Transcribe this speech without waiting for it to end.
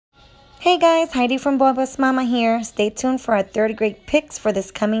Hey guys, Heidi from Boy Bus Mama here. Stay tuned for our third grade picks for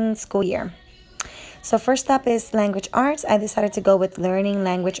this coming school year. So first up is language arts. I decided to go with learning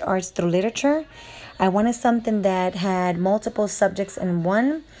language arts through literature. I wanted something that had multiple subjects in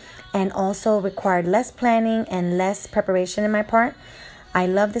one and also required less planning and less preparation in my part. I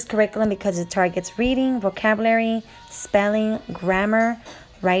love this curriculum because it targets reading, vocabulary, spelling, grammar,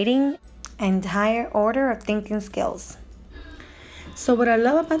 writing, and higher order of thinking skills. So what I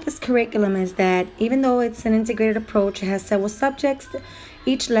love about this curriculum is that even though it's an integrated approach, it has several subjects.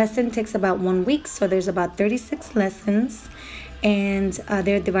 Each lesson takes about 1 week, so there's about 36 lessons, and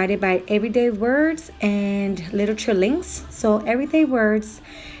they're divided by everyday words and literature links. So everyday words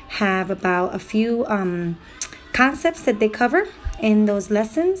have about a few concepts that they cover in those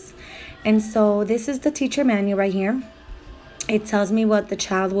lessons. And so this is the teacher manual right here. It tells me what the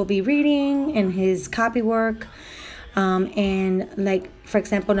child will be reading and his copywork. And like, for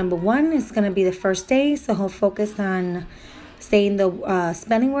example, number 1 is going to be the first day, so he'll focus on saying the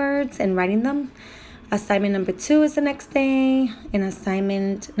spelling words and writing them. Assignment number 2 is the next day, and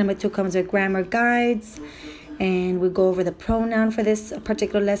assignment number 2 comes with grammar guides, and we go over the pronoun for this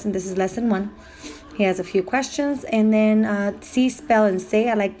particular lesson. This is lesson 1. He has a few questions, and then see, spell, and say.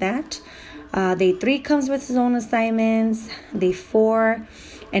 I like that. Day 3 comes with his own assignments. Day 4,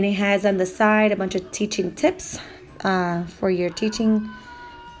 and it has on the side a bunch of teaching tips for your teaching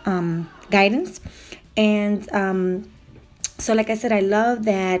guidance. And so like I said, I love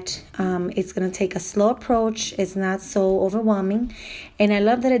that it's going to take a slow approach. It's not so overwhelming. And I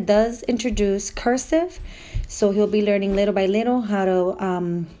love that it does introduce cursive. So he'll be learning little by little how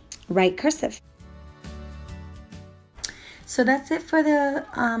to write cursive. So that's it for the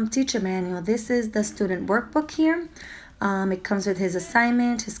teacher manual. This is the student workbook here. It comes with his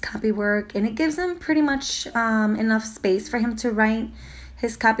assignment, his copywork, and it gives him pretty much enough space for him to write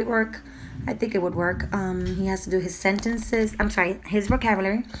his copywork. I think it would work. He has to do his sentences, his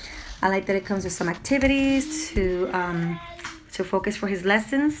vocabulary. I like that it comes with some activities to focus for his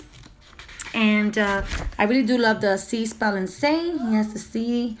lessons. And I really do love the see, spell, and say. He has to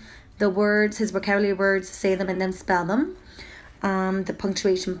see the words, his vocabulary words, say them, and then spell them. The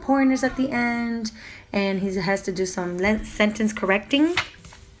punctuation pointers at the end, and he has to do some sentence correcting.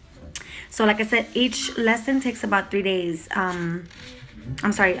 So like I said, each lesson takes about 3 days.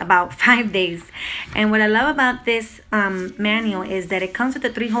 About 5 days. And what I love about this manual is that it comes with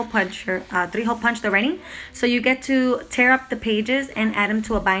a 3-hole punch, the writing. So you get to tear up the pages and add them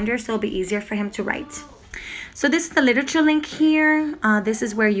to a binder, so it'll be easier for him to write. So this is the literature link here. This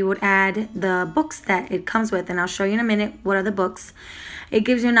is where you would add the books that it comes with, and I'll show you in a minute what are the books. It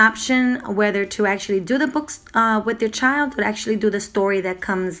gives you an option whether to actually do the books with your child or actually do the story that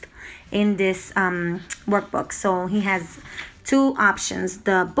comes in this workbook. So he has 2 options,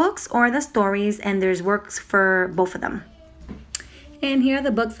 the books or the stories, and there's works for both of them. And here are the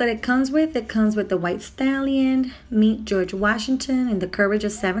books that it comes with. It comes with The White Stallion, Meet George Washington, and The Courage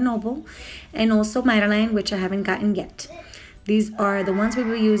of Savile Noble, and also Madeline, which I haven't gotten yet. These are the ones we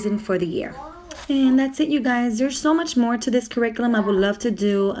will be using for the year. And that's it, you guys. There's so much more to this curriculum. I would love to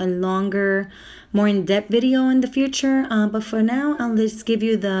do a longer, more in-depth video in the future. But for now, I'll just give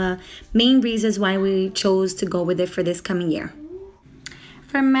you the main reasons why we chose to go with it for this coming year.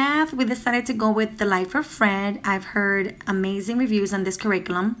 For math, we decided to go with The Life of Fred. I've heard amazing reviews on this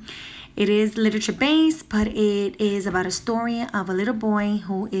curriculum. It is literature based, but it is about a story of a little boy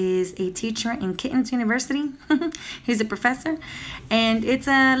who is a teacher in Kittens University. He's a professor, and it's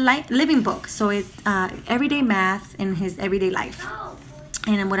a living book. So it's everyday math in his everyday life.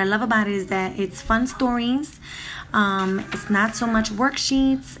 And what I love about it is that it's fun stories. It's not so much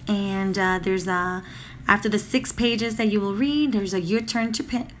worksheets, and there's a after the 6 pages that you will read, there's a your turn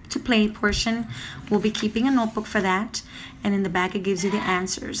to play portion. We'll be keeping a notebook for that. And in the back, it gives you the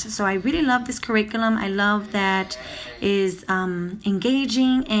answers. So I really love this curriculum. I love that is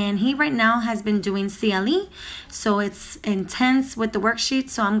engaging. And he right now has been doing CLE. So it's intense with the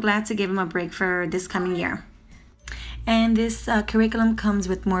worksheets. So I'm glad to give him a break for this coming year. And this curriculum comes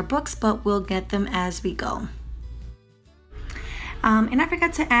with more books, but we'll get them as we go. And I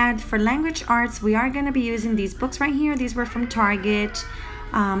forgot to add, for language arts, we are going to be using these books right here. These were from Target.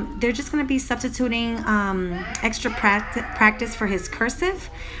 They're just going to be substituting extra practice for his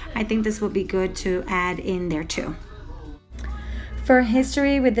cursive. I think this would be good to add in there too. For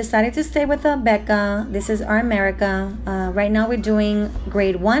history, we decided to stay with Becca. This is Our America. Right now we're doing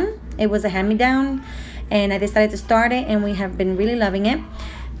grade 1. It was a hand-me-down, and I decided to start it, and we have been really loving it.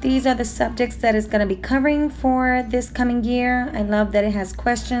 These are the subjects that it's going to be covering for this coming year. I love that it has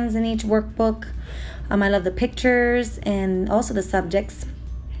questions in each workbook. I love the pictures and also the subjects.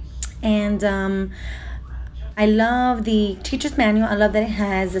 And I love the teacher's manual. I love that it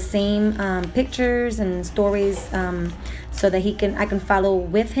has the same pictures and stories, so that I can follow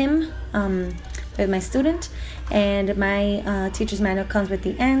with him, with my student. And my teacher's manual comes with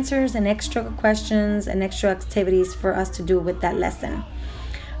the answers and extra questions and extra activities for us to do with that lesson.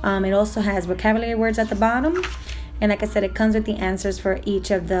 It also has vocabulary words at the bottom, and like I said, it comes with the answers for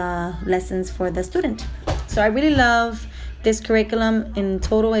each of the lessons for the student. So I really love this curriculum. In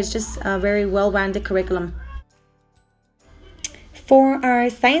total, it's just a very well-rounded curriculum. For our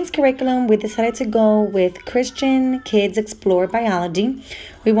science curriculum, we decided to go with Christian Kids Explore Biology.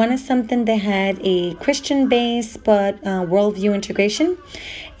 We wanted something that had a Christian base but worldview integration.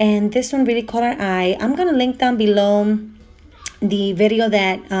 And this one really caught our eye. I'm going to link down below the video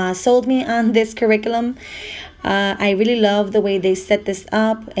that sold me on this curriculum. I really love the way they set this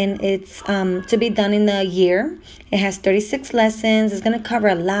up, and it's to be done in a year. It has 36 lessons. It's going to cover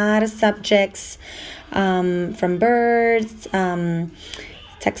a lot of subjects, from birds,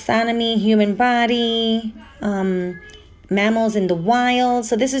 taxonomy, human body, mammals in the wild.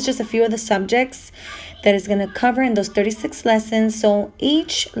 So this is just a few of the subjects that is going to cover in those 36 lessons. So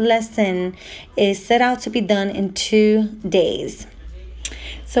each lesson is set out to be done in 2 days.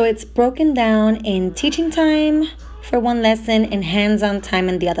 So it's broken down in teaching time for one lesson and hands-on time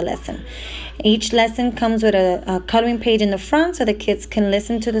in the other lesson. Each lesson comes with a coloring page in the front so the kids can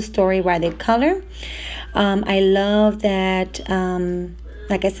listen to the story while they color. I love that,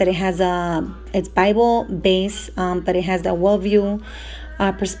 like I said, it has it's Bible based, but it has the worldview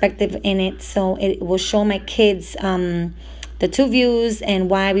perspective in it. So it will show my kids the two views and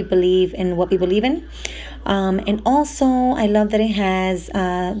why we believe in what we believe in. And also I love that it has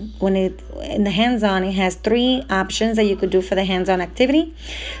in the hands-on, it has 3 options that you could do for the hands-on activity,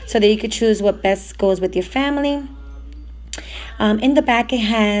 so that you could choose what best goes with your family. In the back, it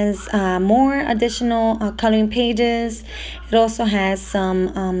has more additional coloring pages. It also has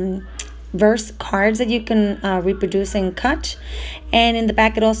some verse cards that you can reproduce and cut. And in the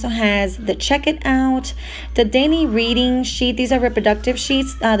back, it also has the check it out, the daily reading sheet. These are reproductive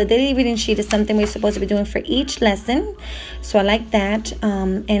sheets. The daily reading sheet is something we're supposed to be doing for each lesson, so I like that.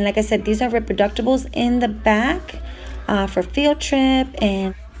 And like I said, these are reproductibles in the back for field trip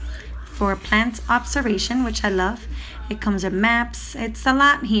and for plant observation, which I love. It comes with maps. It's a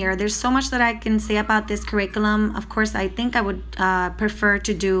lot here. There's so much that I can say about this curriculum. Of course, I think I would prefer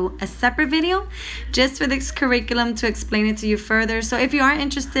to do a separate video just for this curriculum to explain it to you further. So if you are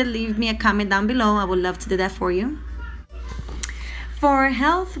interested, leave me a comment down below. I would love to do that for you. For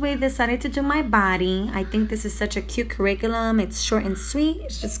health, we decided to do my body. I think this is such a cute curriculum. It's short and sweet.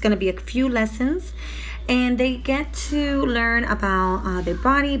 It's just going to be a few lessons. And they get to learn about their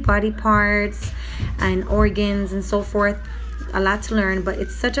body parts, and organs and so forth. A lot to learn, but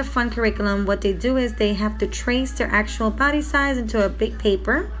it's such a fun curriculum. What they do is they have to trace their actual body size into a big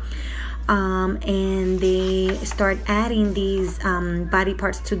paper. And they start adding these body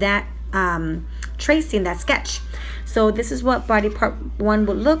parts to that tracing, that sketch. So this is what body part 1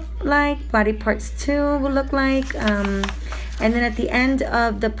 would look like, body parts 2 will look like. And then at the end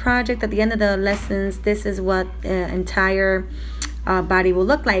of the project, at the end of the lessons, this is what the entire body will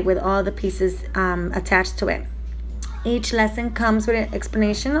look like with all the pieces attached to it. Each lesson comes with an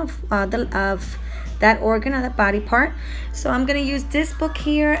explanation of that organ or that body part. So I'm going to use this book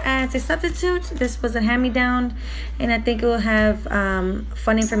here as a substitute. This was a hand-me-down, and I think it will have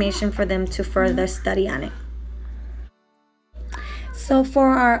fun information for them to further study on it. So for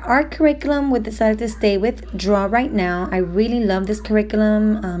our art curriculum, we decided to stay with Draw Right Now. I really love this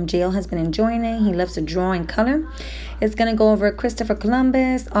curriculum. JL has been enjoying it. He loves to draw and color. It's going to go over Christopher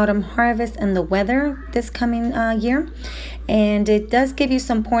Columbus, autumn harvest, and the weather this coming year. And it does give you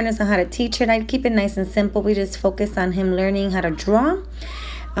some pointers on how to teach it. I keep it nice and simple. We just focus on him learning how to draw.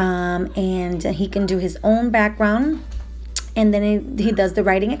 And he can do his own background. And then he does the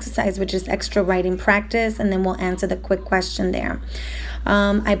writing exercise, which is extra writing practice, and then we'll answer the quick question there.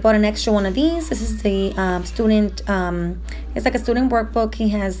 I bought an extra one of these. This is the student, it's like a student workbook. He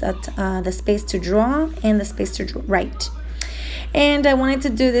has the space to draw and the space to write. And I wanted to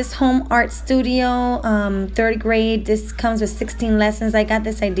do this home art studio, 3rd grade. This comes with 16 lessons. I got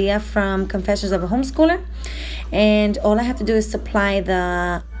this idea from Confessions of a Homeschooler. And all I have to do is supply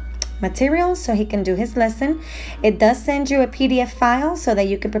the materials so he can do his lesson. It does send you a PDF file so that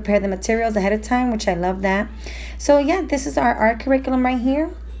you can prepare the materials ahead of time, which I love that. So yeah, this is our art curriculum right here.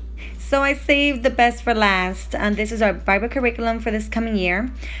 So I saved the best for last, and this is our Bible curriculum for this coming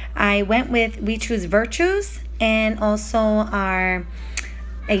year. I went with We Choose Virtues, and also our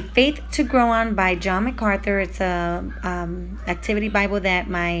A Faith to Grow On by John MacArthur. It's a activity Bible that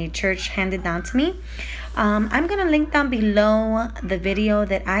my church handed down to me. I'm going to link down below the video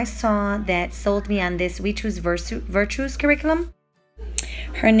that I saw that sold me on this We Choose Virtues curriculum.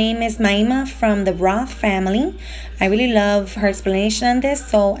 Her name is Daima from the Roth family. I really love her explanation on this,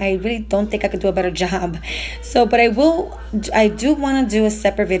 so I really don't think I could do a better job. But I do want to do a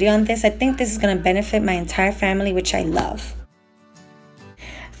separate video on this. I think this is going to benefit my entire family, which I love.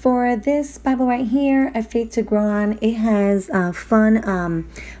 For this Bible right here, A Faith to Grow On, it has fun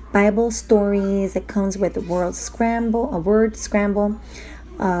Bible stories. It comes with a word scramble,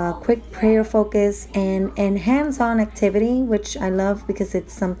 quick prayer focus, and hands-on activity, which I love because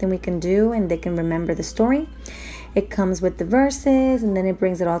it's something we can do and they can remember the story. It comes with the verses, and then it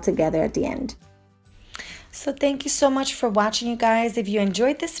brings it all together at the end. So thank you so much for watching, you guys. If you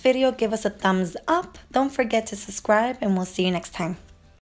enjoyed this video, give us a thumbs up. Don't forget to subscribe, and we'll see you next time.